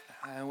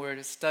and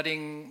we're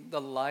studying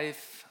the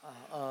life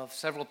of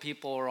several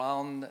people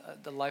around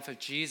the life of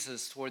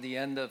Jesus toward the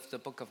end of the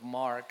book of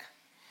Mark.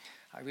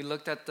 We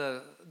looked at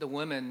the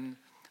women,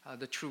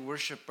 the true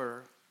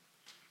worshiper,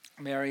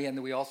 Mary,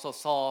 and we also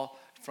saw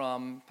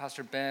from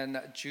Pastor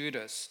Ben,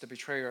 Judas, the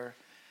betrayer.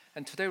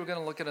 And today we're going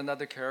to look at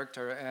another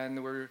character,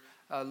 and we're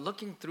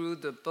looking through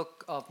the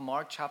book of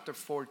Mark chapter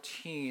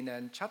 14.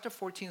 And chapter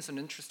 14 is an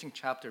interesting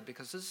chapter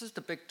because this is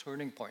the big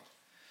turning point,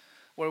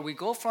 where we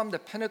go from the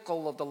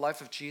pinnacle of the life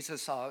of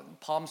Jesus.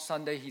 Palm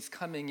Sunday, he's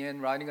coming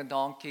in riding a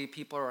donkey.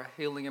 People are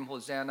hailing him,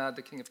 Hosanna,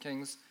 the King of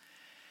Kings.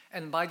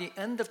 And by the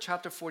end of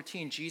chapter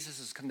 14, Jesus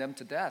is condemned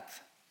to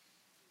death.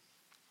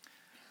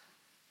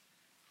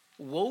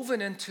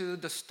 Woven into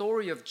the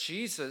story of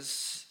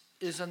Jesus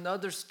is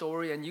another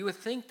story, and you would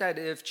think that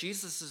if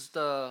Jesus is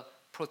the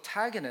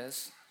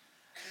protagonist,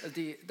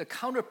 the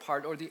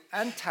counterpart or the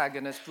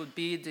antagonist would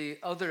be the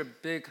other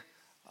big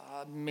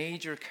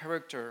major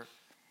character.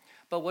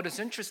 But what is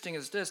interesting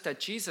is this, that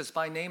Jesus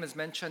by name is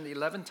mentioned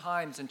 11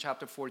 times in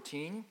chapter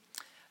 14.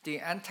 The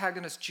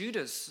antagonist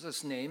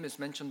Judas' name is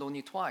mentioned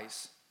only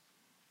twice.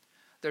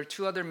 There are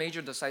two other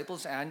major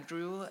disciples,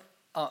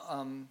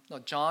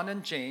 John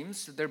and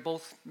James. They're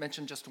both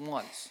mentioned just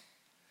once.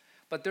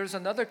 But there's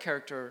another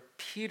character,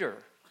 Peter,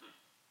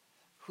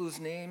 whose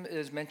name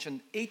is mentioned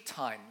 8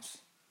 times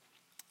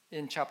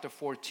in chapter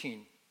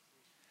 14.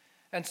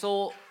 And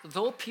so,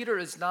 though Peter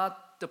is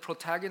not the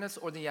protagonist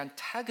or the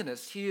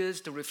antagonist, he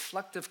is the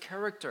reflective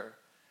character.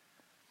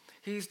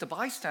 He's the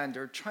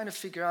bystander trying to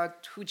figure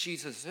out who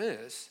Jesus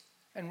is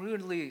and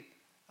really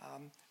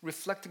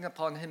reflecting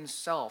upon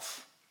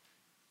himself.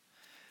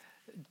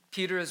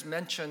 Peter is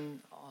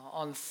mentioned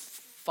on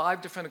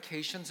 5 different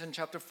occasions in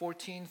chapter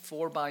 14,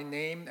 4 by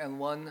name and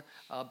 1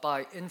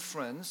 by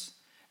inference.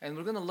 And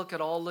we're going to look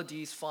at all of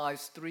these 5,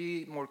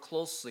 3 more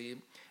closely.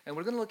 And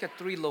we're going to look at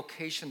 3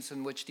 locations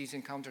in which these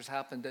encounters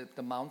happen: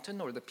 the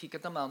mountain or the peak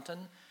of the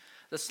mountain,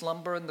 the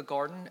slumber in the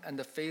garden, and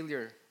the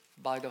failure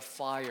by the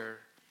fire.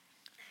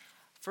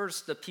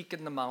 First, the peak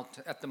in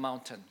at the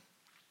mountain.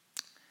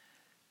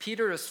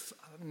 Peter is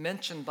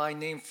mentioned by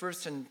name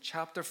first in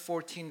chapter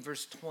 14,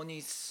 verse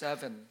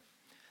 27.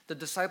 The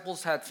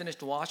disciples had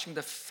finished washing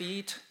the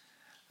feet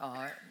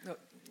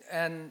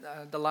and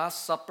the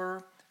Last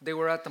Supper. They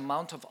were at the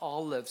Mount of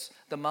Olives.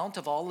 The Mount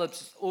of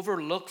Olives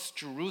overlooks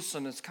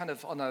Jerusalem. It's kind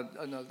of on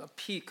a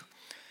peak.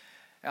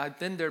 I've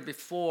been there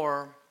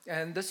before,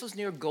 and this was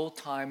near go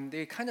time.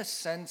 They kind of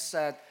sense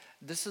that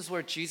this is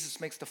where Jesus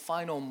makes the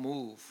final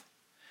move.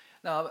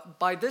 Now,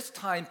 by this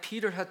time,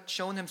 Peter had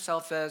shown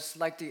himself as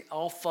like the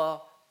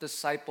alpha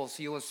disciples.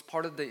 He was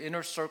part of the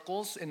inner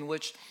circles in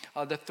which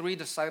the 3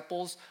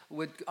 disciples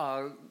would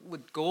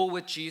go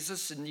with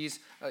Jesus in these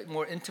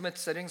more intimate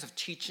settings of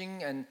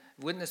teaching and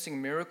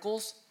witnessing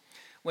miracles.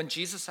 When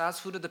Jesus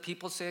asked, "Who do the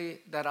people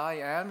say that I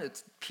am?"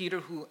 it's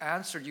Peter who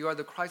answered, "You are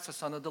the Christ, the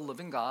Son of the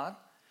living God."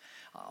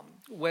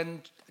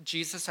 When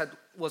Jesus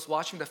was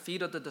washing the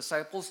feet of the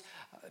disciples,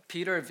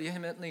 Peter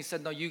vehemently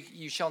said, "No,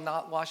 you shall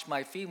not wash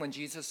my feet." When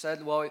Jesus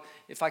said, "Well,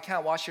 if I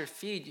can't wash your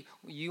feet,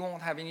 you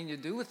won't have anything to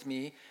do with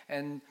me."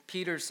 And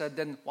Peter said,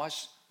 "Then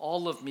wash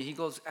all of me." He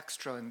goes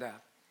extra in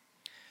that.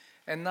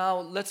 And now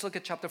let's look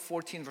at chapter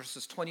 14,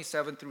 verses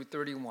 27 through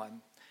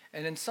 31.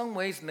 And in some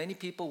ways, many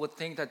people would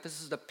think that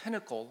this is the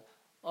pinnacle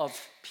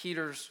of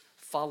Peter's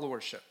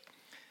followership.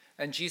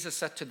 And Jesus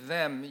said to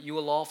them, "You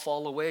will all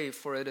fall away,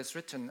 for it is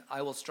written,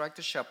 I will strike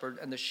the shepherd,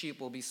 and the sheep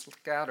will be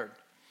scattered.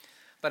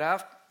 But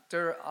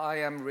after I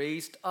am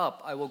raised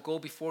up, I will go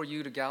before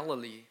you to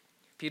Galilee."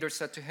 Peter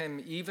said to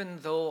him, "Even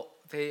though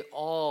they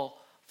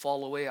all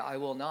fall away, I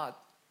will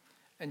not."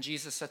 And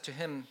Jesus said to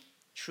him,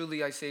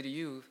 "Truly I say to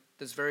you,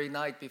 this very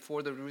night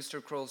before the rooster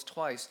crows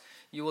twice,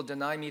 you will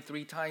deny me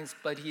 3 times.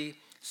 But he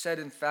said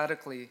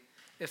emphatically,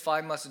 "If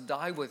I must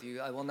die with you,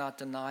 I will not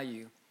deny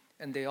you."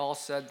 And they all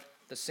said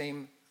the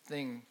same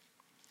thing.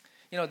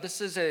 You know,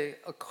 this is a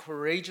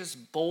courageous,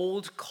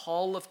 bold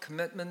call of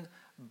commitment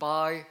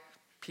by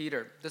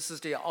Peter. This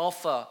is the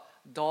alpha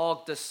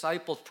dog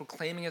disciple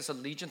proclaiming his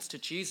allegiance to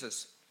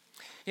Jesus.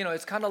 You know,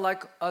 it's kind of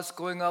like us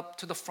going up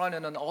to the front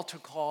in an altar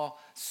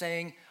call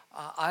saying,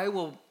 "I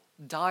will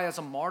die as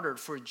a martyr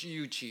for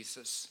you,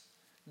 Jesus."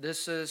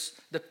 This is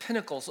the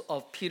pinnacles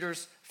of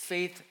Peter's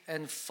faith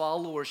and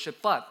followership.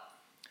 But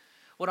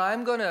what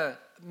I'm going to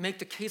make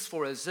the case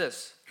for is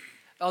this.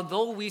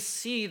 Although we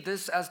see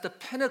this as the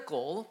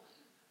pinnacle,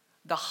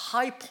 the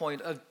high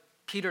point of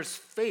Peter's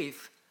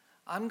faith,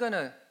 I'm going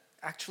to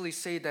actually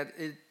say that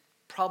it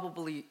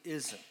probably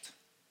isn't.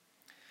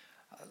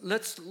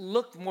 Let's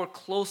look more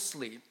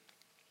closely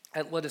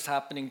at what is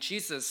happening.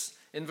 Jesus,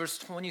 in verse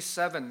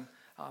 27,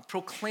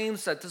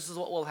 proclaims that this is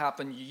what will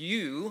happen.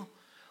 "You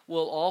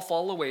will all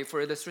fall away, for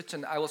it is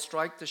written, I will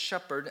strike the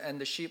shepherd, and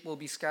the sheep will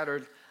be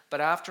scattered. But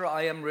after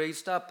I am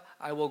raised up,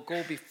 I will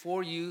go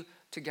before you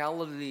to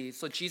Galilee."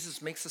 So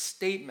Jesus makes a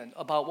statement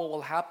about what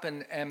will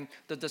happen and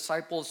the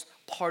disciples'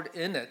 part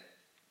in it.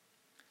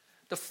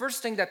 The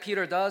first thing that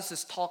Peter does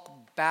is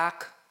talk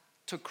back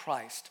to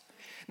Christ.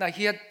 Now,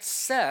 he had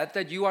said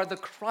that you are the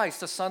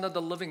Christ, the Son of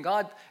the living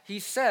God. He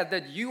said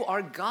that you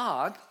are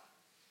God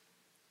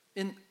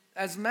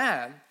as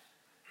man.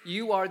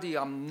 You are the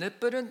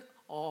omnipotent,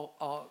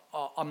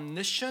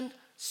 omniscient,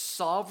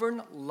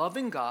 sovereign,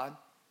 loving God,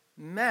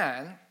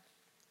 man.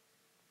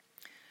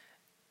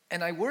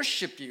 And I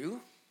worship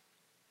you.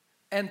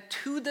 And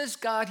to this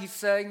God, he's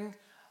saying,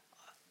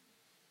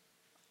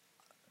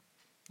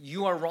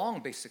 you are wrong,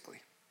 basically.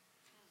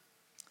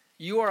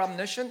 You are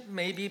omniscient,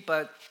 maybe,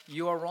 but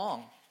you are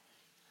wrong.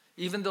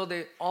 Even though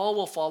they all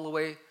will fall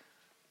away,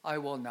 I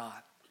will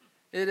not.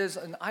 It is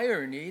an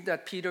irony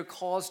that Peter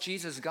calls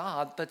Jesus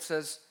God, but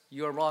says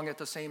you are wrong at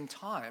the same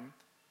time.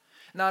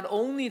 Not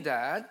only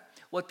that,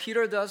 what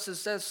Peter does is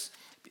says,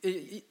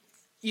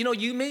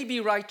 you may be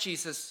right,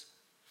 Jesus,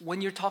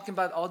 when you're talking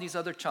about all these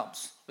other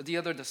chumps, or the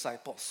other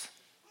disciples,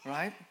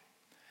 right?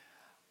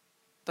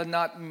 But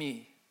not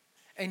me.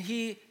 And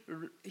he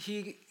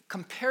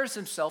compares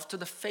himself to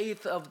the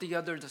faith of the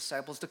other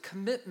disciples, the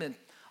commitment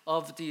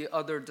of the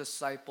other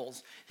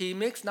disciples. He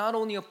makes not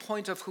only a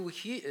point of who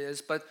he is,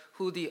 but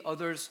who the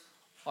others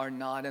are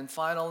not. And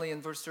finally,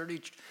 in verse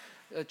 30,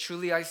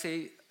 truly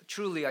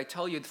I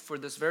tell you, for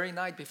this very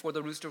night, before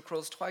the rooster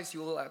crows twice,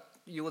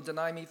 you will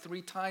deny me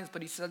 3 times.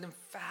 But he said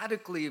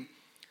emphatically,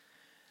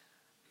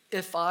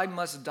 if I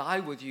must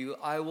die with you,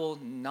 I will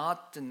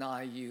not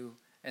deny you.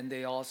 And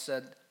they all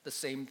said the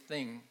same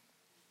thing.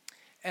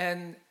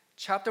 And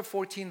chapter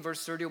 14,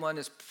 verse 31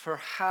 is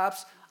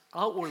perhaps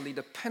outwardly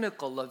the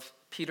pinnacle of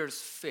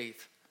Peter's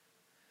faith.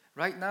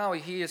 Right now,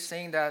 he is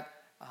saying that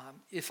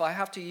if I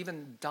have to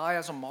even die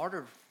as a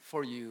martyr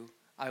for you,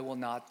 I will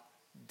not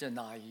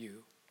deny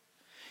you.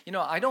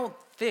 I don't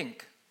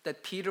think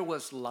that Peter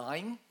was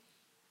lying.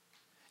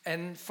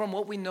 And from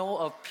what we know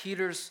of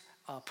Peter's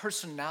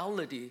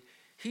personality,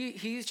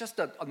 he's just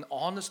an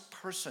honest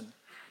person,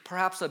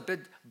 perhaps a bit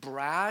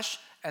brash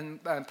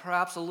and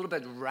perhaps a little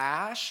bit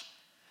rash,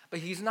 but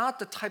he's not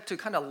the type to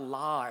kind of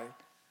lie.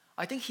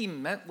 I think he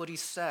meant what he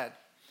said.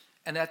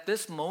 And at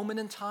this moment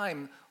in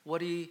time,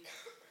 what he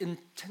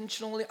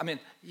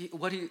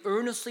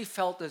earnestly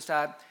felt is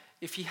that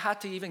if he had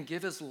to even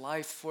give his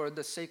life for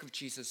the sake of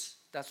Jesus,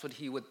 that's what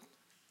he would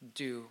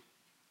do.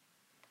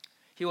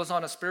 He was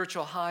on a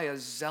spiritual high, a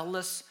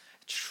zealous,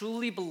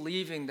 truly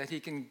believing that he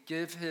can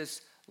give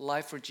his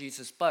life for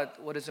Jesus. But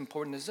what is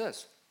important is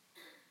this.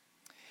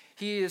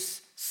 He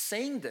is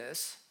saying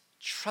this,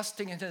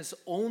 trusting in his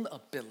own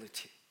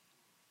ability,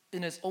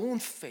 in his own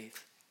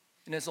faith,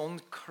 in his own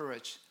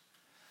courage.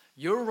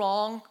 You're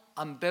wrong.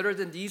 I'm better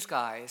than these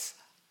guys.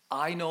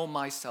 I know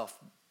myself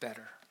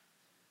better.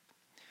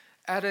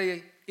 At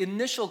an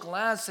initial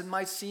glance, it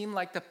might seem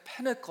like the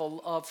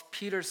pinnacle of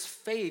Peter's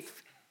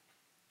faith.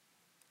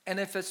 And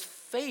if his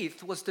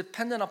faith was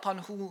dependent upon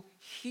who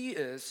he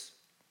is,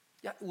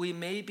 we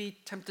may be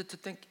tempted to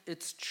think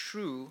it's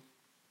true.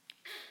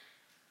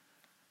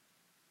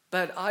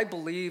 But I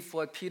believe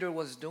what Peter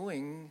was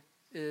doing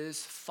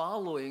is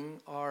following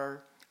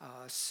our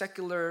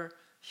secular,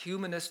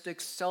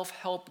 humanistic,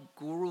 self-help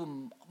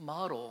guru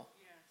model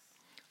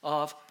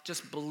of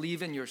just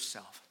believe in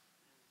yourself.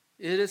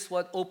 It is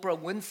what Oprah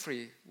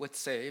Winfrey would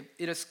say.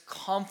 It is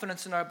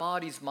confidence in our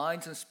bodies,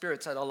 minds, and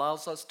spirits that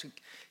allows us to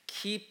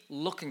keep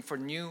looking for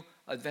new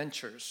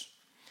adventures.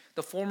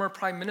 The former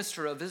Prime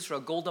Minister of Israel,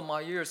 Golda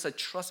Meir, said,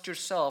 trust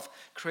yourself,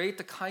 create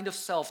the kind of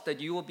self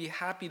that you will be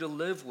happy to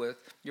live with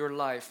your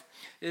life.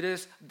 It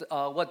is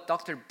what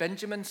Dr.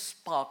 Benjamin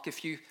Spock,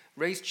 if you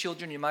raise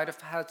children, you might have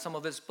had some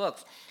of his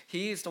books.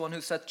 He's the one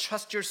who said,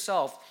 trust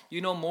yourself,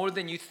 you know more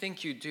than you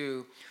think you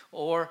do.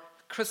 Or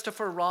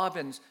Christopher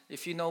Robin,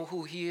 if you know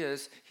who he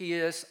is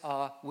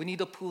Winnie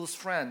the Pooh's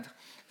friend,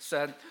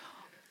 said,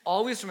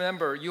 always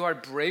remember, you are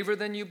braver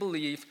than you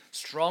believe,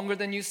 stronger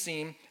than you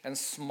seem, and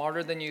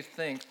smarter than you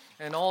think.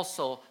 And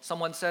also,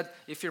 someone said,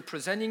 if you're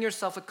presenting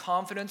yourself with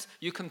confidence,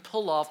 you can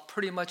pull off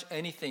pretty much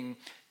anything.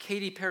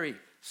 Katy Perry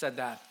said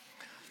that.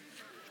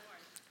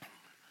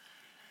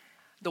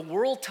 The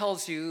world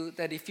tells you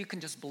that if you can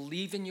just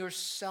believe in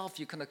yourself,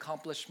 you can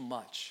accomplish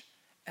much.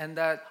 And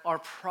that our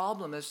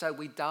problem is that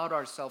we doubt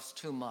ourselves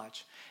too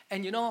much.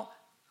 And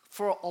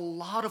for a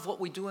lot of what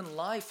we do in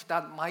life,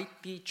 that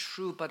might be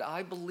true, but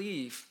I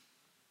believe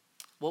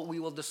what we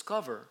will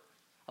discover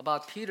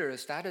about Peter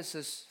is that is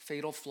his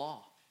fatal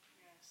flaw,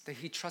 that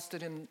he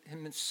trusted in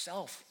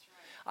himself.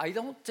 Right. I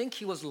don't think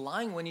he was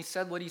lying when he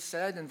said what he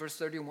said in verse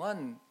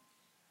 31,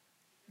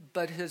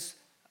 but his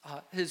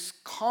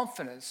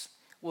confidence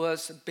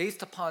was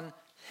based upon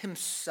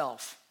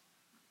himself,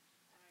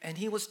 and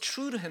he was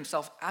true to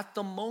himself at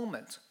the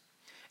moment.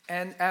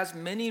 And as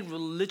many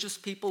religious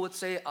people would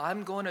say,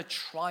 I'm going to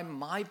try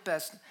my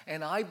best,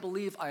 and I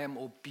believe I am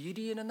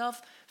obedient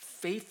enough,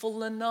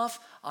 faithful enough,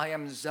 I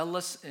am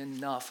zealous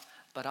enough.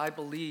 But I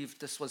believe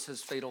this was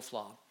his fatal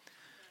flaw.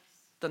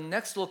 The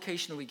next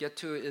location we get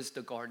to is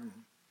the garden.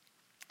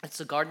 It's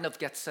the Garden of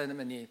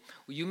Gethsemane.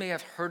 You may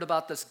have heard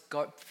about this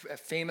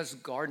famous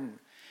garden.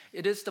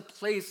 It is the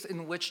place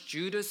in which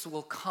Judas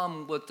will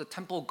come with the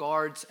temple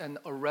guards and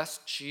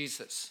arrest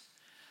Jesus.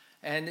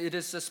 And it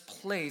is this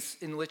place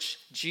in which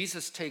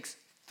Jesus takes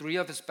three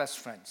of his best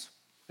friends,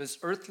 his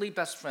earthly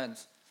best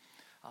friends,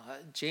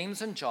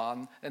 James and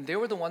John, and they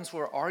were the ones who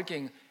were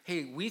arguing,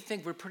 hey, we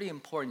think we're pretty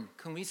important.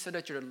 Can we sit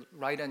at your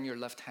right and your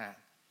left hand?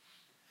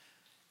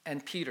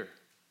 And Peter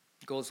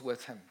goes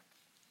with him.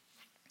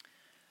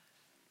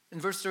 In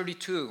verse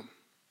 32,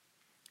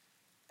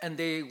 and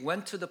they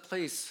went to the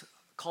place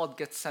called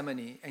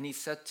Gethsemane, and he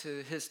said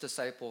to his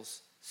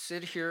disciples,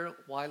 sit here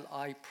while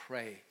I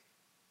pray.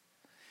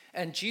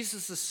 And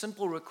Jesus'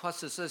 simple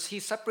request is this: he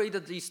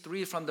separated these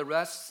three from the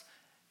rest,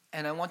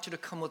 and I want you to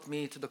come with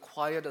me to the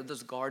quiet of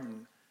this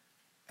garden,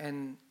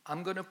 and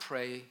I'm going to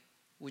pray.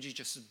 Would you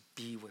just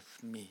be with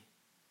me?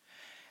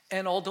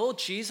 And although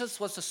Jesus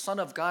was the Son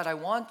of God, I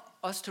want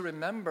us to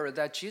remember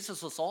that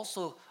Jesus was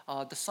also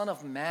the Son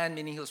of Man,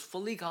 meaning he was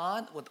fully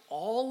God with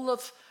all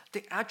of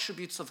the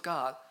attributes of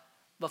God,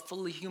 but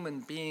fully human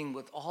being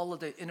with all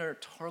of the inner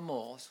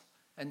turmoils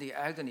and the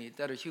agony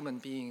that a human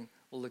being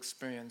will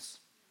experience.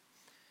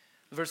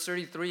 Verse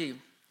 33,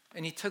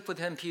 and he took with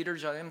him Peter,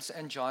 James,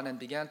 and John, and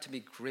began to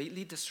be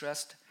greatly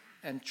distressed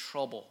and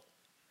troubled.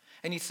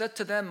 And he said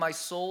to them, my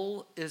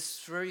soul is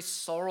very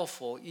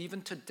sorrowful,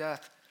 even to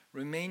death.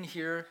 Remain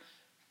here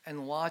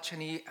and watch.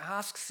 And he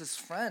asks his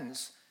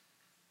friends,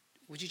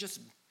 would you just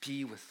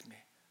be with me?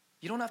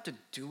 You don't have to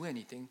do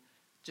anything,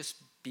 just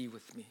be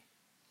with me.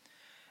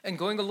 And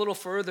going a little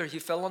further, he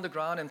fell on the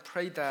ground and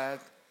prayed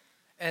that.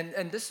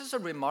 And this is a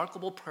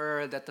remarkable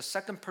prayer that the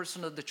second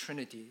person of the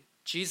Trinity,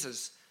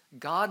 Jesus,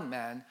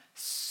 God-man,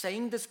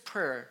 saying this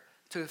prayer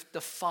to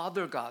the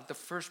Father God, the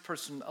first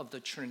person of the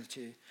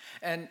Trinity.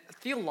 And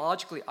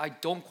theologically, I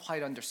don't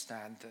quite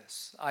understand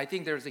this. I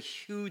think there's a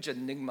huge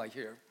enigma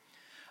here.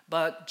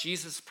 But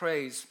Jesus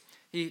prays.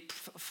 He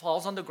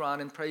falls on the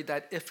ground and prayed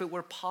that if it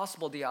were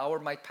possible, the hour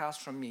might pass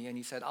from me. And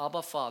he said,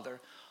 Abba,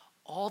 Father,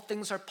 all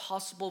things are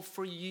possible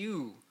for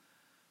you.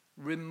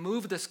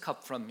 Remove this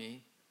cup from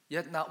me,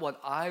 yet not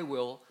what I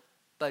will,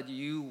 but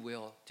you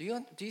will.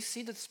 Do you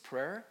see this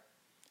prayer?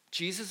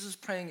 Jesus is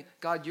praying,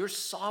 God, you're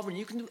sovereign.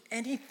 You can do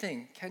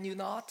anything, can you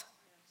not?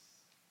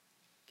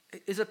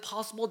 Yes. Is it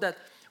possible that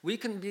we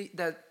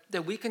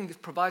can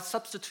provide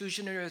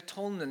substitutionary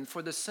atonement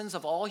for the sins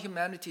of all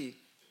humanity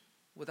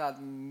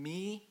without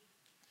me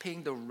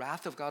paying the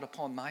wrath of God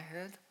upon my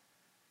head?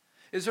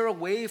 Is there a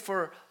way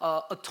for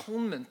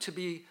atonement to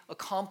be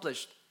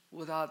accomplished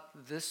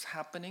without this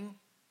happening?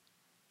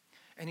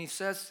 And he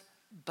says,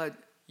 but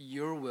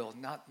your will,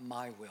 not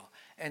my will.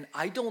 And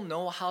I don't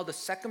know how the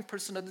second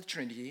person of the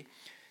Trinity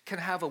can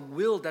have a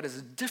will that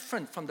is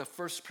different from the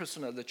first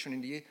person of the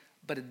Trinity,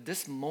 but at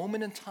this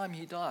moment in time,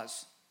 he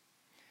does.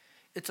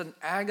 It's an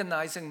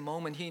agonizing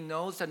moment. He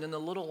knows that in a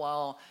little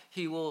while,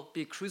 he will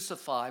be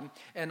crucified,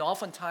 and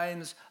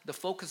oftentimes the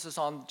focus is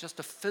on just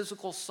the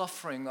physical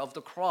suffering of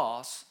the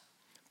cross,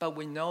 but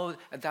we know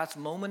at that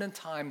moment in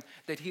time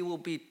that he will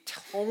be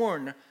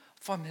torn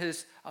from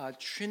his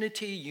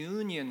Trinity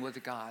union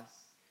with God.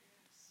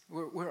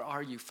 Where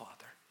are you,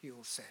 Father? He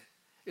will say.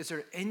 Is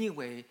there any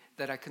way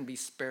that I can be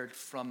spared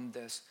from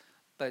this?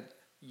 But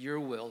your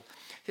will.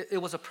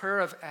 It was a prayer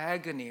of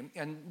agony.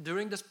 And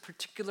during this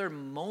particular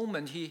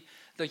moment,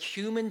 the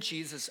human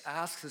Jesus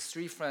asked his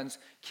three friends,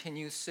 can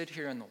you sit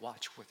here and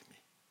watch with me?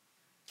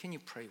 Can you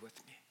pray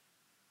with me?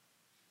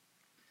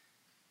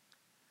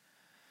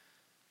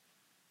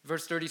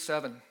 Verse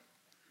 37.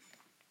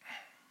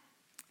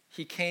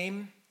 He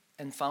came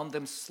and found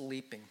them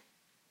sleeping.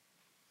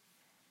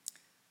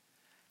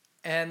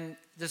 And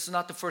this is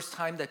not the first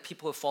time that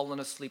people have fallen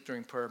asleep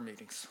during prayer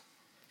meetings,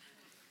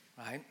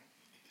 right?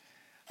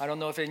 I don't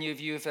know if any of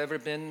you have ever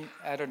been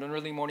at an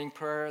early morning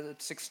prayer at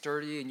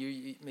 6:30,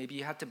 and maybe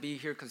you had to be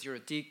here because you're a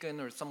deacon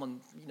or someone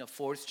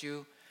forced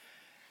you.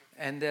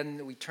 And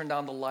then we turn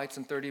down the lights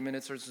in 30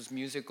 minutes. There's this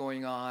music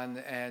going on,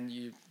 and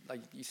you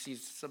see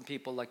some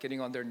people getting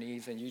on their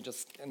knees,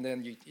 and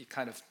then you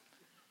kind of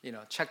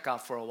check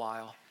out for a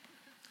while.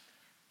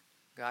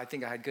 I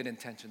think I had good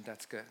intention.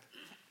 That's good.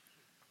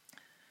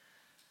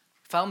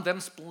 Found them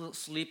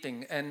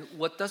sleeping. And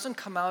what doesn't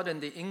come out in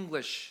the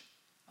English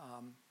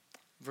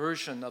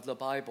version of the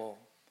Bible,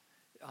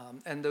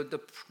 and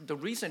the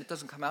reason it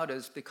doesn't come out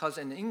is because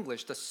in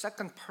English, the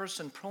second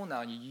person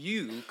pronoun,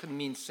 you, could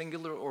mean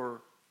singular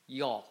or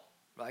y'all,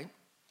 right?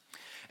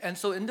 And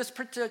so in this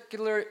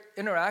particular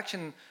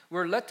interaction,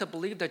 we're led to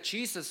believe that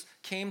Jesus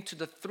came to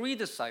the three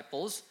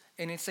disciples,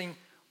 and he's saying,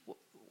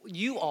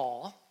 you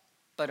all,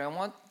 but I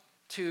want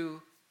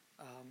to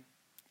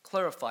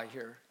clarify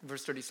here,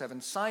 verse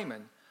 37,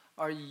 Simon,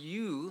 are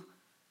you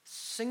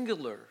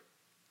singular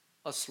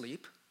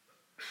asleep?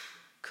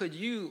 Could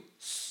you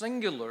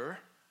singular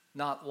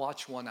not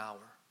watch 1 hour?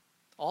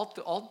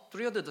 All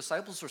three of the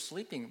disciples were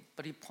sleeping,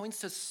 but he points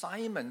to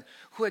Simon,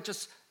 who had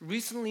just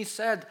recently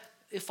said,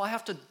 if I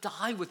have to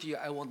die with you,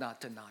 I will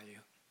not deny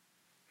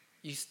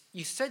you.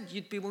 You said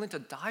you'd be willing to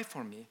die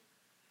for me,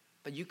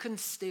 but you couldn't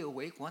stay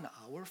awake 1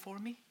 hour for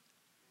me?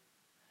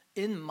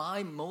 In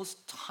my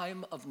most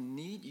time of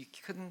need, you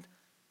couldn't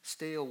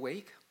stay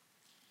awake?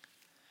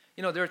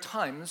 There are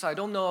times, I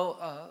don't know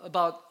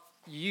about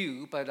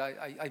you, but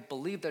I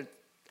believe that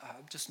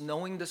just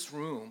knowing this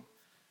room,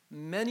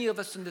 Many of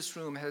us in this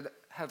room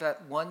have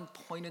at one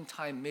point in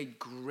time made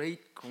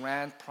great,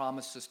 grand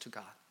promises to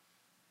God.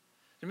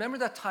 Remember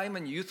that time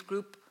in youth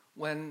group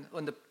when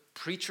the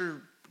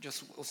preacher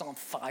just was on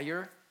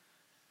fire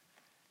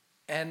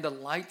and the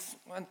lights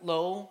went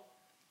low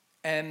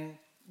and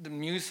the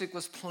music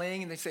was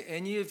playing, and they say,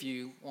 any of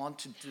you want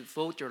to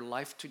devote your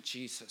life to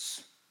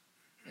Jesus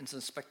in some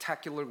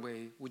spectacular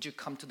way, would you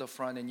come to the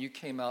front? And you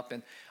came up,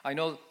 and I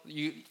know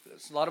a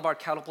lot of our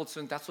catapult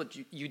students, that's what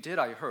you did,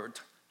 I heard,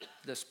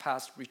 this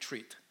past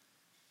retreat.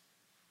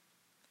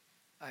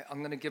 I'm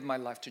going to give my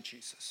life to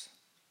Jesus.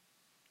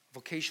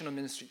 Vocational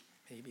ministry,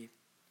 maybe.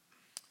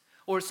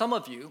 Or some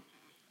of you,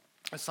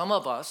 or some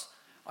of us,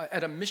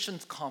 at a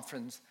missions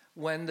conference,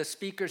 when the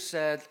speaker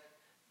said,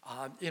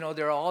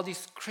 there are all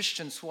these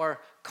Christians who are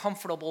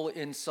comfortable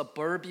in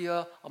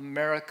suburbia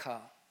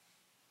America.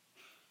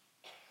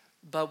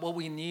 But what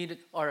we need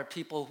are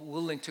people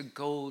willing to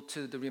go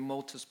to the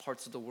remotest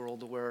parts of the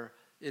world where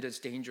it is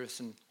dangerous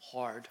and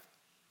hard.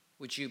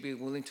 Would you be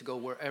willing to go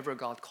wherever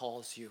God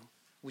calls you?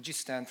 Would you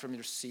stand from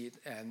your seat?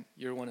 And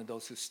you're one of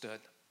those who stood.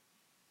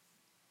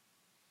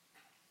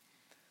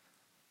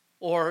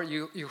 Or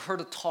you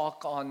heard a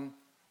talk on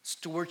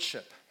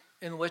stewardship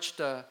in which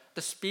the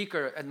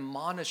speaker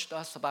admonished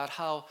us about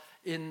how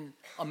in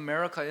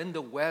America, in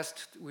the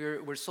West,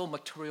 we're so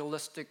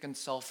materialistic and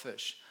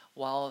selfish,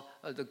 while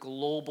the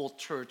global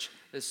church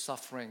is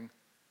suffering.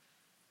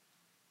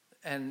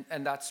 And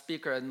that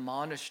speaker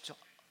admonished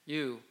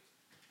you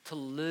to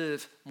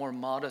live more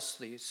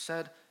modestly,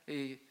 set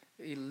a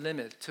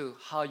limit to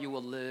how you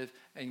will live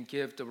and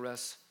give the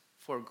rest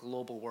for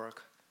global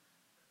work.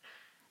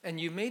 And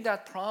you made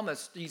that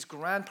promise, these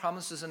grand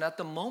promises, and at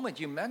the moment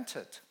you meant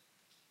it.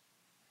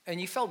 And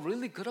you felt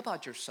really good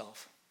about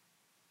yourself.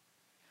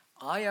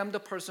 I am the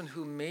person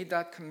who made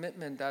that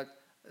commitment,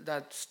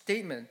 that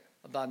statement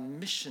about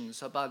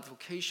missions, about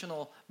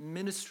vocational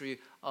ministry,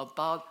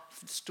 about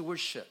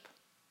stewardship.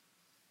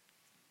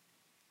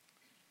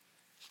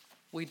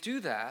 We do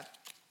that,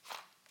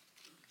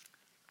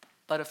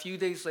 but a few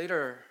days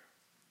later,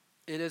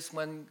 it is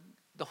when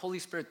the Holy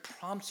Spirit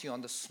prompts you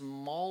on the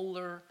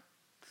smaller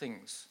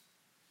things.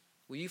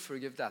 Will you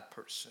forgive that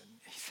person?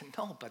 He said,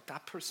 no, but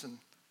that person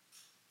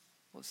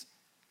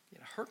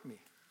hurt me.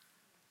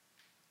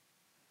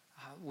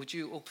 Would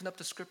you open up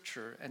the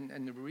scripture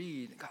and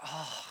read? Go,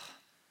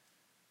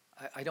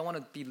 I don't want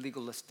to be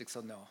legalistic,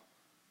 so no.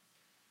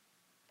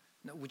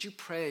 No, would you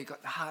pray? God,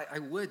 I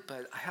would,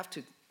 but I have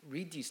to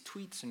read these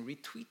tweets and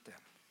retweet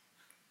them.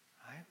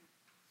 Right?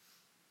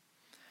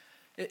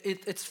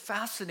 It's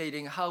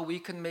fascinating how we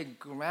can make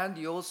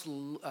grandiose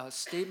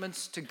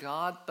statements to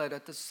God, but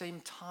at the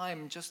same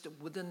time, just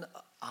within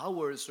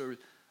hours or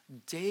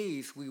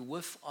days, we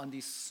whiff on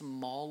these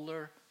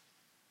smaller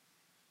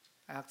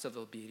acts of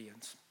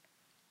obedience.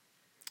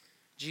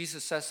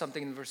 Jesus says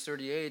something in verse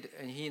 38,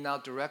 and he now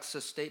directs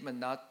a statement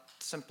not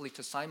simply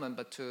to Simon,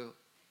 but to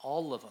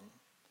all of them,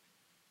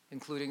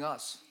 including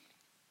us.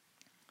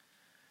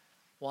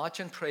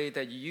 Watch and pray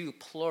that you,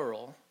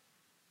 plural,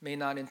 may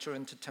not enter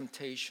into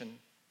temptation.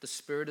 The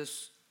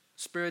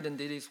spirit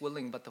indeed is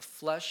willing, but the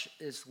flesh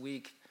is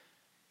weak.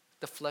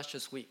 The flesh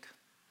is weak.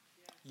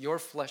 Your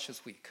flesh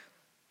is weak.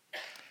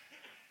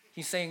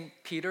 He's saying,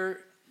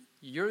 Peter,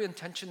 your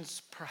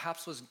intentions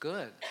perhaps was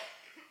good.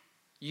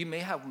 You may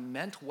have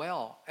meant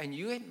well, and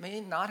you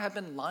may not have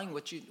been lying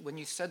when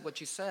you said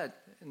what you said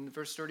in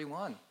verse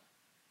 31.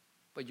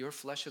 But your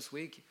flesh is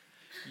weak.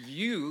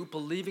 You,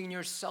 believing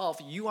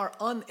yourself, you are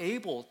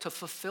unable to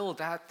fulfill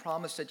that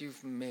promise that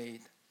you've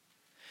made.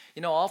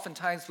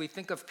 Oftentimes we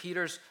think of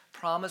Peter's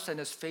promise and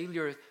his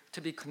failure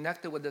to be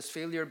connected with his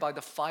failure by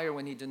the fire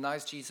when he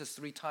denies Jesus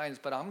 3 times.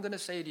 But I'm going to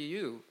say to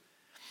you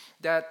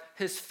that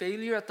his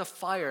failure at the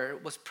fire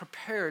was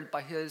prepared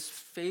by his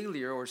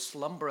failure or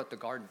slumber at the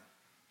garden.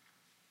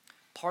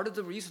 Part of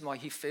the reason why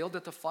he failed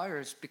at the fire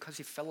is because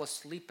he fell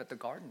asleep at the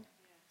garden.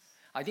 Yes.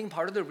 I think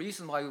part of the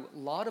reason why a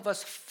lot of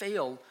us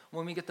fail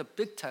when we get the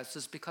big tests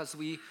is because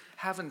we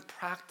haven't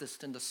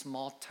practiced in the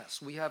small tests.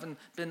 We haven't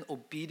been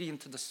obedient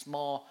to the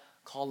small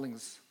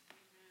callings.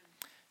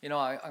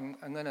 I'm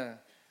going to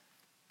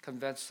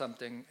confess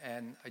something,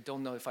 and I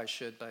don't know if I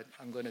should, but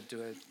I'm going to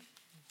do it.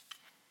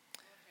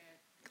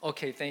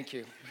 Okay, thank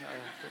you.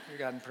 You've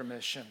gotten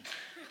permission.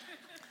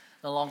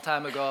 A long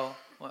time ago,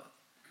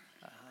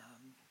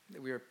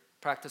 we were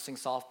practicing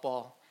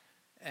softball,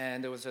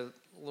 and there was a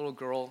little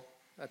girl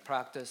at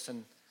practice,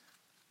 and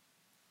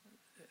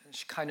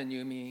she kind of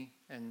knew me,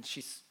 and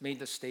she made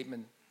the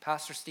statement,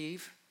 Pastor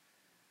Steve,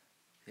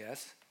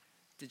 yes,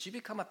 did you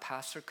become a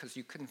pastor because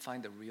you couldn't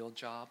find a real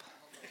job?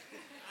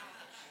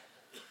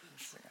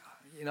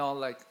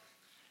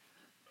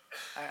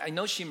 I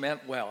know she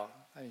meant well.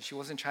 I mean, she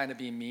wasn't trying to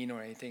be mean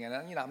or anything, and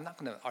I'm not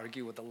going to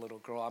argue with the little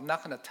girl. I'm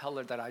not going to tell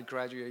her that I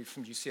graduated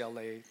from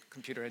UCLA,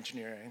 computer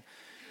engineering.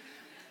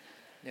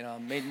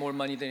 Made more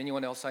money than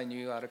anyone else I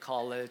knew out of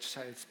college.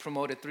 I was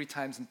promoted 3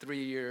 times in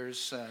 3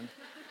 years and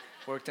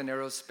worked in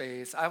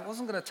aerospace. I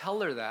wasn't going to tell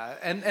her that.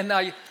 And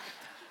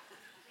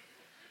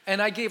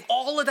And I gave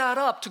all of that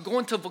up to go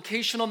into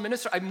vocational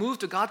ministry. I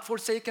moved to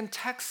godforsaken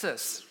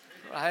Texas.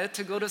 I had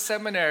to go to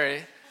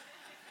seminary.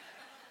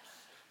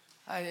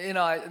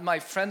 My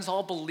friends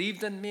all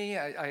believed in me.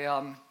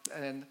 I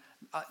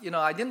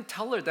didn't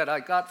tell her that I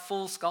got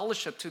full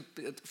scholarship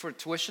for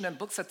tuition and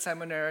books at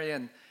seminary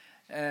and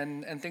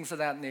things of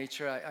that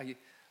nature.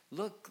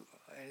 Look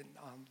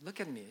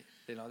at me.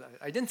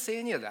 I didn't say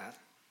any of that.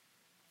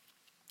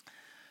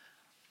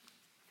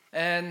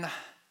 And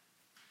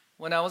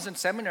when I was in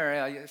seminary,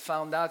 I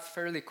found out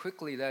fairly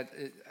quickly that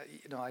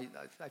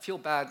I feel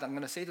bad. I'm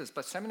going to say this,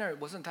 but seminary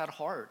wasn't that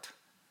hard.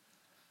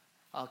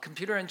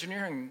 Computer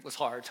engineering was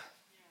hard.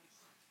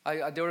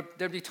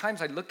 There'd be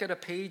times I'd look at a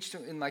page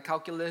in my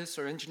calculus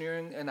or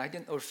engineering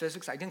or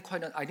physics. I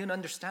didn't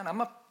understand.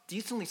 I'm a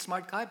decently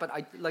smart guy, but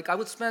I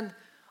would spend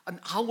an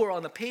hour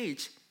on a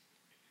page.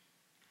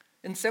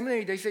 In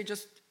seminary, they say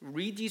just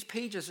read these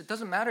pages. It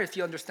doesn't matter if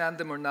you understand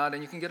them or not,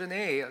 and you can get an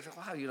A. I was like,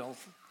 wow,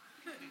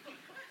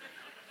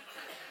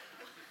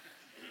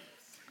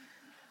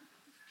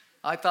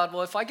 I thought,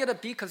 well, if I get a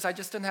B, because I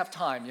just didn't have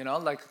time,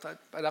 but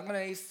I'm going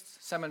to ace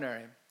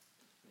seminary.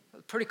 I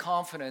was pretty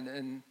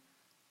confident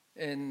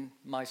in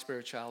my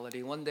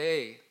spirituality. One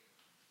day,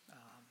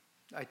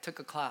 I took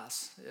a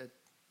class at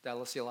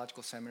Dallas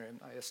Theological Seminary,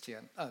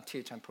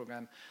 THM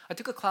program. I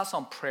took a class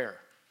on prayer.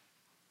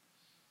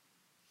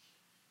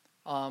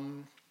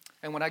 And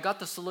when I got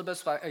the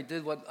syllabus, I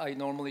did what I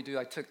normally do.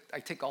 I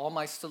take all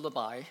my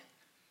syllabi,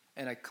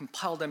 and I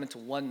compile them into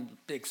one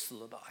big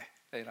syllabi.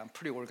 And I'm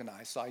pretty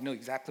organized, so I know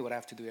exactly what I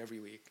have to do every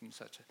week and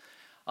such.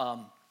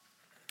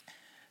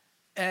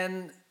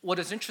 And what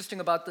is interesting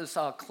about this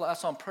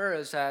class on prayer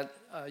is that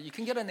you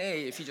can get an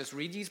A if you just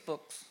read these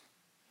books,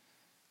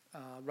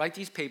 write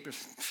these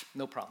papers,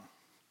 no problem.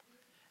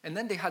 And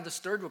then they had this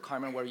third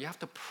requirement where you have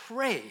to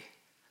pray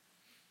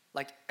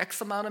like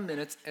X amount of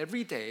minutes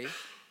every day,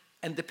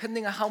 and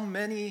depending on how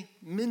many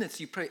minutes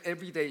you pray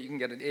every day, you can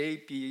get an A,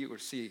 B, or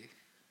C,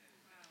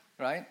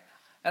 right?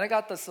 And I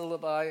got the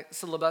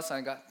syllabus, and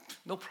I got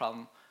no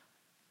problem.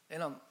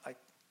 And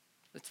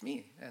it's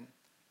me, and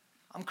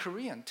I'm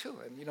Korean too,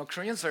 and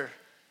Koreans are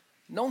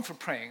known for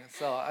praying,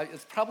 so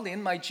it's probably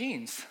in my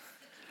genes.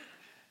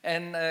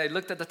 And I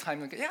looked at the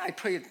time and I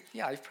prayed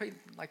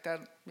like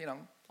that,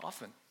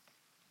 often.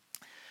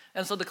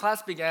 And so the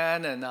class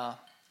began, and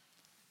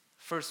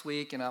first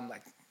week, and I'm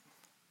like,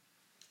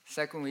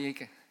 second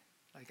week,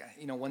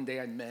 one day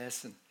I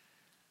miss, and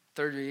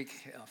third week,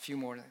 a few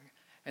more.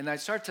 And I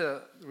start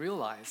to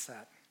realize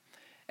that.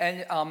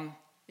 And,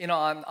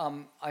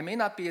 I may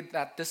not be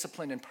that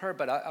disciplined in prayer,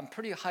 but I'm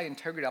pretty high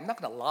integrity. I'm not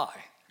going to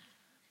lie.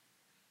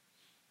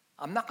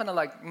 I'm not going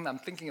to I'm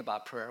thinking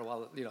about prayer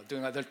while,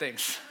 doing other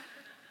things.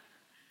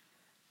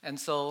 And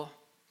so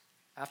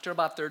after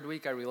about third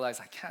week, I realized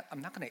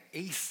I'm not going to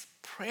ace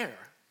prayer.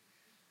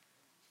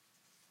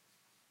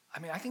 I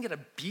mean, I can get a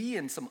B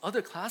in some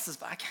other classes,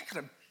 but I can't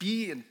get a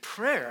B in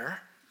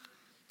prayer.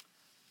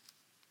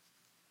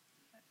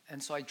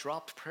 And so I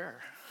dropped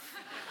prayer.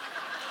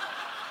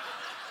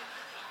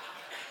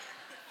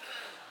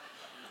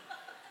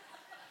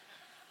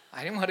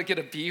 I didn't want to get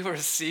a B or a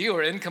C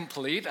or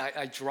incomplete.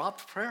 I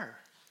dropped prayer.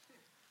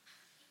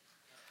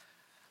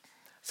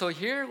 So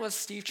here was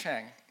Steve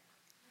Chang,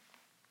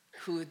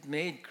 who had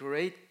made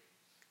great,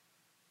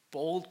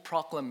 bold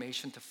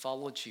proclamation to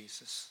follow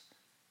Jesus.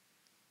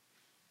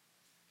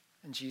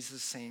 And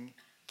Jesus saying,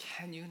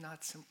 can you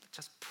not simply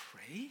just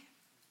pray?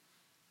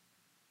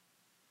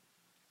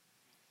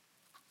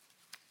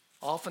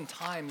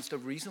 Oftentimes, the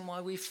reason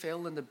why we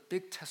fail in the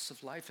big tests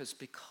of life is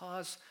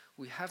because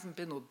we haven't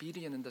been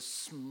obedient in the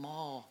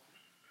small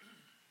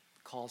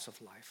calls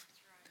of life.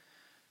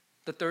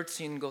 The third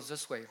scene goes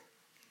this way.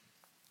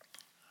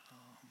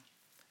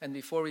 And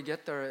before we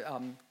get there,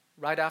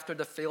 right after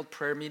the failed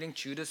prayer meeting,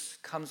 Judas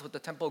comes with the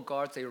temple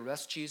guards. They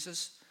arrest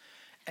Jesus.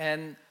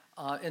 And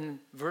in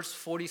verse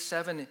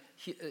 47,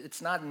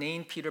 it's not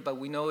named Peter, but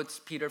we know it's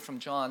Peter from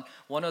John.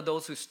 One of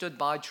those who stood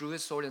by drew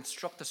his sword and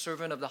struck the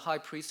servant of the high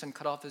priest and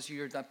cut off his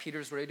ear. Now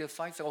Peter's ready to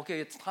fight. So, okay,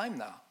 it's time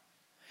now.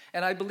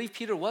 And I believe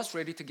Peter was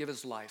ready to give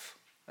his life.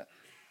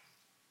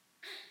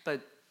 But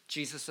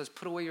Jesus says,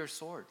 put away your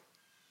sword.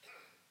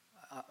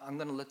 I'm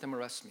going to let them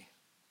arrest me.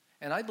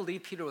 And I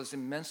believe Peter was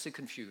immensely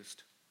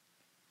confused.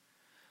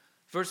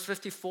 Verse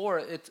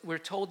 54, we're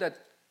told that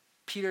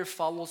Peter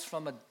follows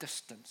from a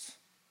distance.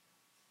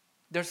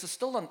 There's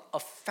still an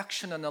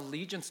affection and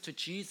allegiance to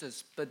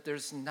Jesus, but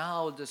there's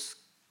now this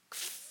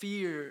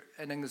fear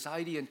and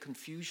anxiety and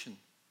confusion.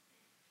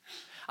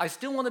 I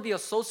still want to be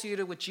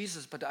associated with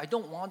Jesus, but I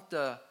don't want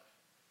the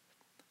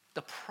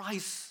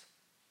price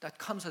that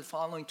comes with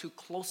following too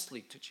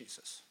closely to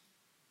Jesus.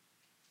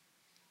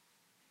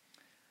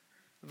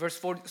 Verse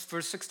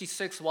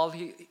 66, while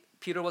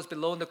Peter was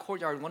below in the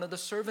courtyard, one of the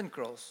servant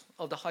girls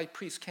of the high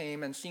priest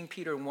came, and seeing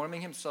Peter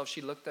warming himself, she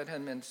looked at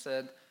him and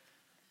said,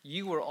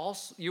 you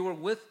were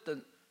with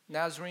the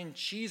Nazarene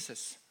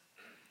Jesus.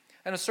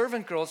 And a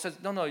servant girl says,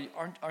 no,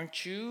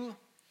 aren't you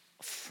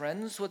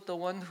friends with the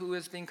one who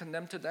is being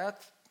condemned to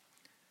death?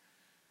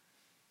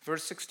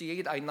 Verse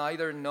 68, I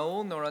neither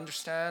know nor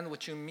understand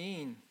what you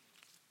mean.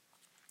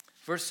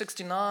 Verse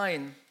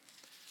 69,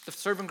 the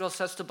servant girl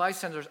says to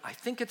bystanders, I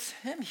think it's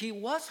him. He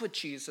was with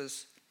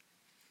Jesus.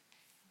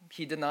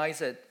 He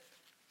denies it.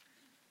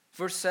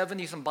 Verse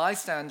 70, some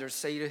bystanders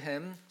say to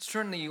him,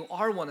 certainly you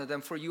are one of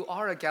them, for you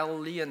are a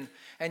Galilean.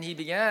 And he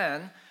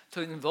began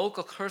to invoke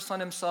a curse on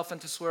himself and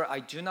to swear,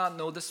 I do not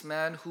know this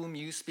man whom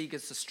you speak.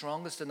 It's the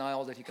strongest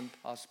denial that he can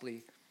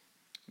possibly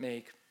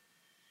make.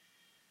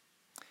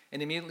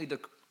 And immediately the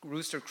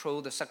rooster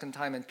crowed the second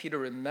time, and Peter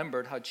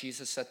remembered how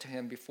Jesus said to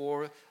him,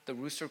 before the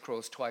rooster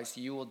crows twice,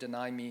 you will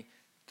deny me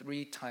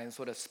 3 times.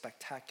 What a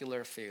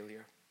spectacular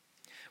failure.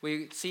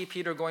 We see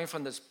Peter going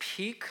from this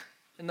peak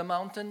in the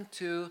mountain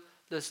to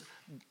this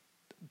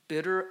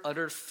bitter,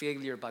 utter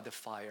failure by the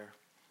fire.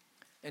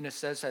 And it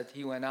says that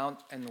he went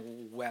out and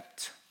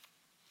wept.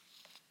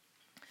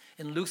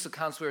 In Luke's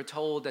accounts, we are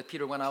told that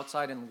Peter went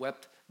outside and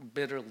wept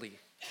bitterly.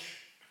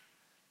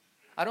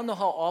 I don't know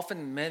how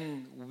often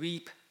men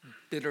weep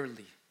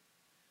bitterly.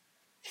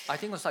 I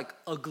think it's like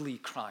ugly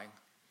crying.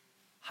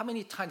 How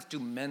many times do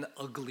men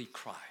ugly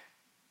cry?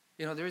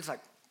 You know, there is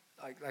like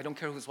I don't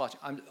care who's watching.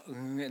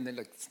 And then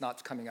like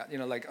snot's coming out. You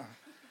know, like.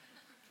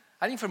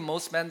 I think for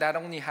most men that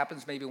only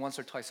happens maybe once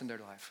or twice in their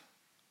life.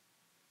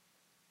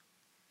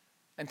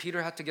 And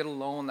Peter had to get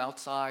alone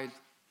outside.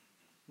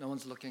 No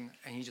one's looking,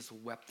 and he just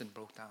wept and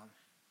broke down.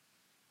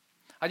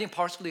 I think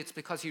partially it's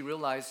because he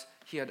realized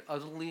he had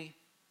utterly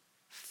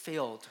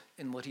failed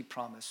in what he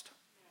promised.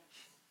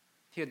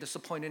 He had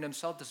disappointed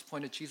himself,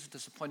 disappointed Jesus,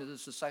 disappointed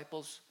his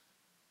disciples,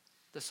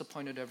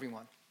 disappointed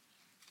everyone.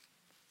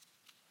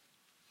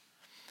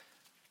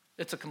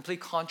 It's a complete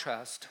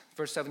contrast,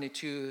 verse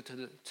 72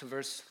 to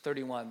verse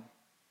 31.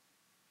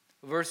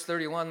 Verse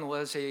 31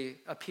 was a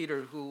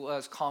Peter who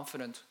was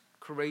confident,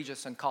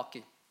 courageous, and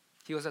cocky.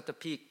 He was at the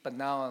peak, but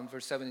now in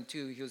verse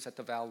 72, he was at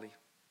the valley.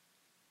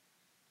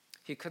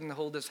 He couldn't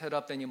hold his head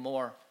up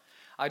anymore.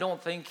 I don't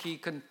think he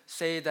could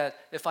say that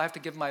if I have to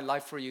give my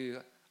life for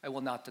you, I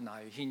will not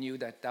deny you. He knew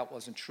that that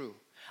wasn't true.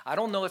 I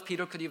don't know if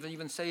Peter could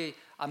even say,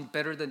 I'm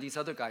better than these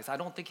other guys. I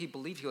don't think he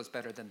believed he was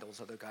better than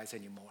those other guys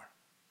anymore.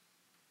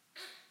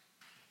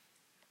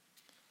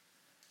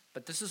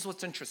 But this is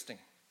what's interesting.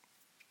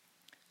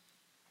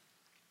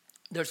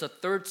 There's a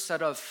third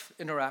set of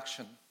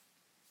interaction,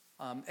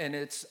 and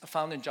it's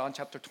found in John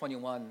chapter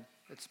 21.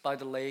 It's by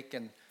the lake,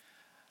 and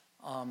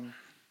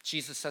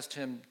Jesus says to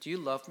him, do you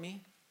love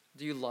me?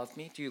 Do you love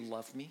me? Do you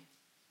love me?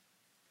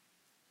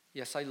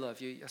 Yes, I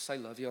love you. Yes, I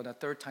love you. And the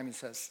third time he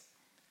says,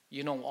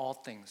 you know all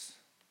things.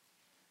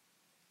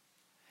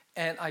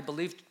 And I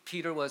believe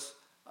Peter was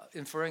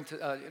referring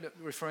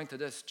to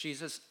this.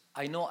 Jesus,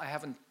 I know I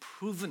haven't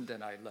proven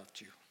that I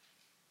loved you,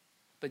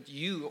 but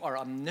you are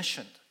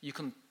omniscient. You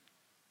can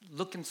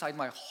look inside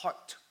my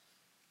heart.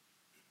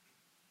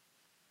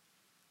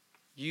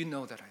 You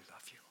know that I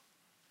love you.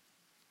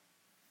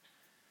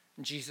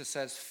 And Jesus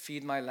says,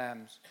 feed my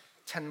lambs,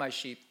 tend my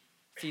sheep,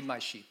 feed my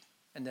sheep,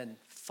 and then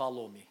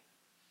follow me.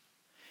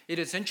 It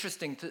is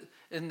interesting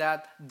in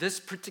that this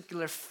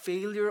particular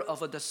failure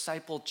of a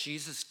disciple,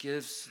 Jesus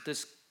gives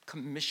this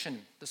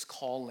commission, this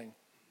calling.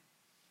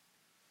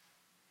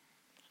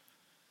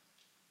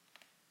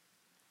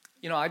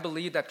 You know, I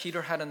believe that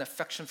Peter had an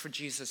affection for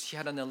Jesus. He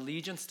had an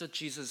allegiance to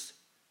Jesus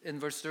in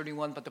verse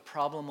 31, but the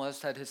problem was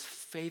that his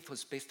faith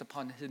was based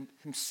upon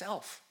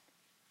himself.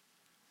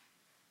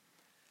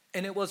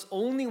 And it was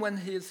only when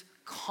his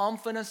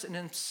confidence in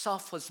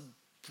himself was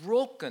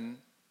broken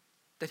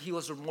that he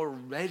was more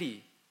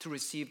ready to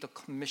receive the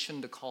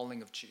commission, the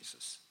calling of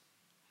Jesus.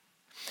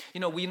 You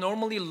know, we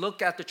normally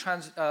look at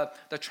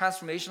the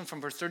transformation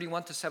from verse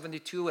 31 to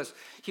 72 as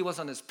he was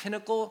on his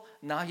pinnacle,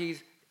 now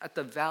he's at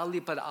the valley,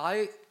 but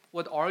I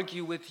would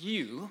argue with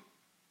you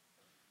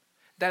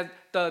that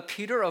the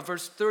Peter of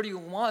verse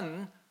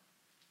 31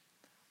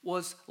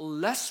 was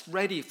less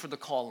ready for the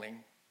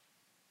calling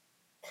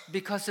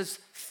because his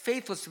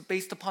faith was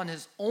based upon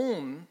his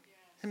own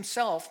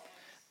himself.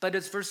 But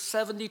it's verse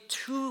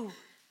 72,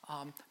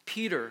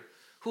 Peter,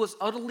 who was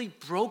utterly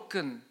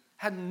broken,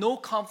 had no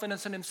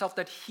confidence in himself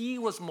that he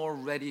was more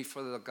ready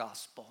for the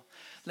gospel.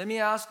 Let me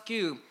ask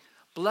you,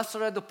 blessed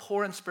are the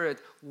poor in spirit,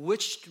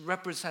 which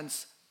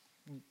represents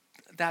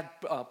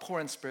that poor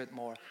in spirit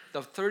more?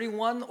 The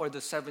 31 or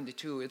the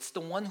 72? It's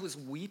the one who's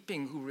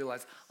weeping who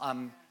realizes,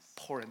 I'm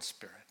poor in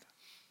spirit.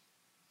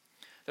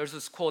 There's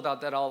this quote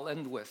out that I'll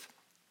end with.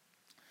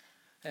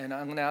 And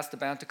I'm going to ask the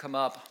band to come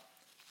up.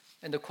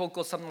 And the quote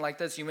goes something like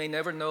this: you may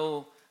never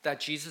know that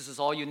Jesus is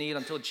all you need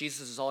until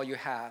Jesus is all you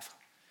have.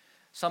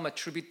 Some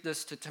attribute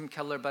this to Tim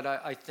Keller, but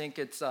I think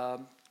it's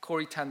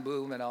Corrie ten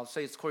Boom, and I'll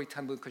say it's Corrie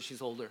ten Boom because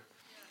she's older.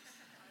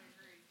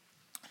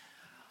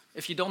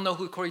 If you don't know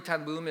who Corrie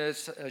ten Boom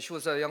is, she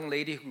was a young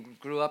lady who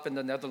grew up in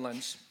the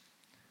Netherlands.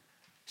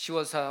 She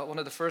was one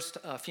of the first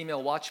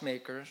female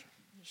watchmakers.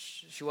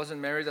 She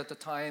wasn't married at the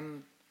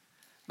time,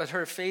 but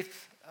her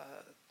faith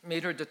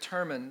made her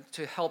determined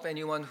to help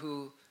anyone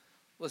who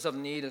was of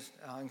need,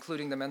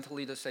 including the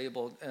mentally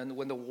disabled. And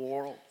when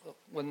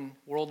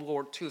World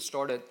War II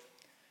started,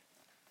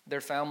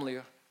 their family,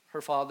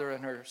 her father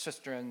and her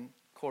sister and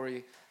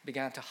Corey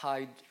began to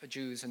hide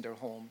Jews in their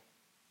home.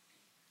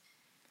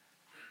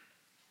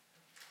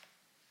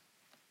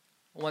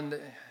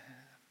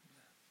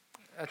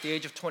 At the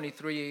age of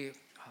 23,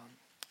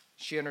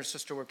 she and her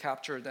sister were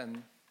captured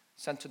and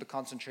sent to the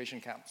concentration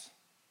camps.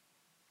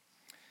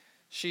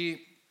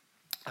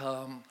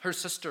 Her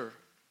sister,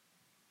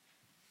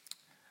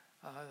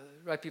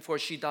 right before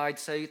she died,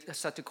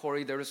 said to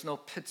Corey, "There is no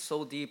pit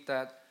so deep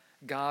that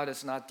God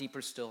is not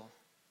deeper still."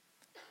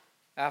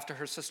 After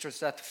her sister's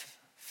death,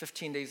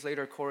 15 days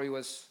later, Corey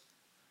was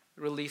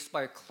released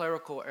by a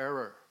clerical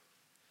error.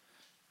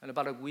 And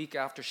about a week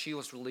after she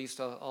was released,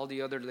 all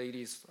the other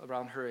ladies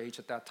around her age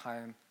at that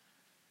time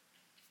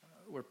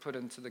were put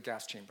into the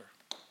gas chamber.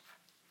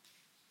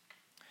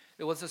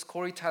 It was this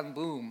Corey Tan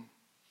Boom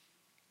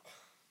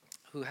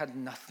who had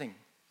nothing.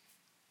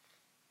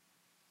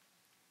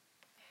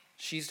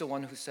 She's the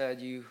one who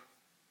said, "You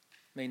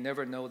may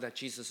never know that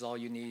Jesus is all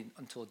you need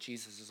until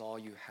Jesus is all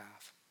you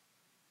have."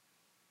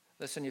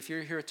 Listen, if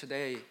you're here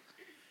today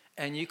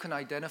and you can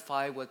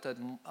identify with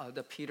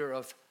the Peter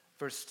of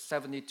verse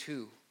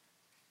 72,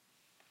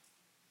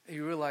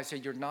 you realize that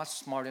you're not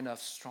smart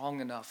enough, strong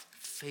enough,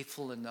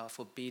 faithful enough,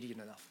 obedient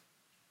enough.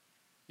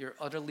 You're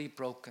utterly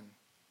broken.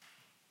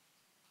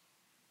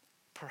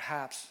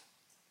 Perhaps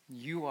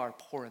you are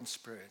poor in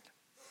spirit,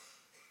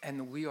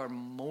 and we are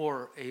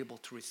more able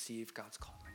to receive God's calling.